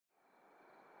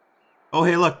Oh,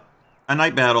 hey, look. A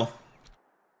night battle.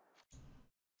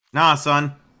 Nah,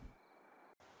 son.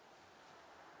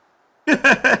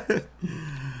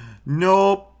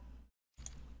 Nope.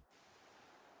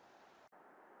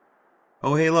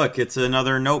 Oh, hey, look. It's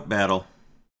another note battle.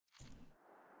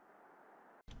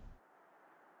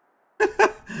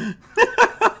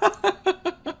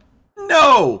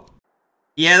 No!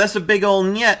 Yeah, that's a big ol'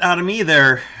 nyet out of me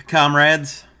there,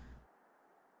 comrades.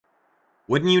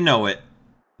 Wouldn't you know it,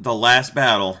 the last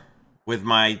battle with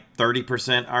my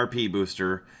 30% RP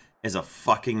booster is a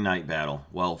fucking night battle.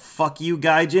 Well, fuck you,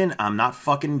 Gaijin. I'm not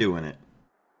fucking doing it.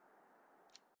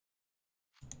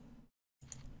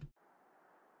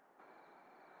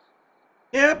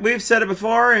 Yep, we've said it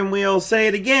before, and we'll say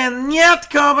it again. Nyet,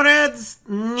 comrades!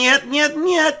 Nyet, nyet,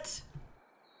 nyet!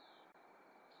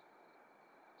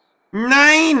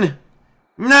 9!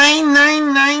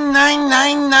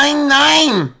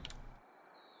 9!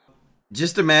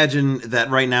 Just imagine that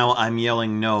right now I'm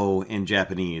yelling no in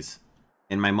Japanese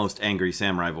in my most angry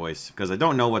samurai voice, because I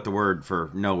don't know what the word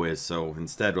for no is, so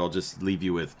instead I'll just leave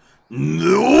you with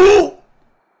no!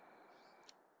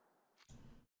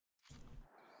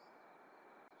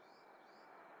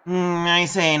 I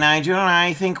say, Nigel,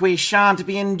 I think we shan't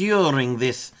be enduring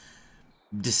this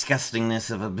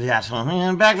disgustingness of a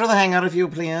battle. Back to the hangar, if you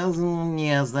please.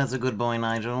 Yes, that's a good boy,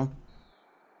 Nigel.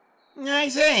 I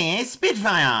say,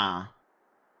 Spitfire!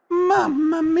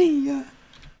 Mamma mia!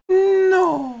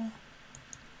 No!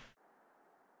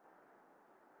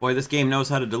 Boy, this game knows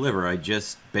how to deliver. I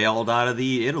just bailed out of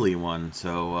the Italy one,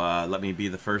 so let me be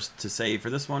the first to say for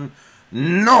this one,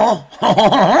 no!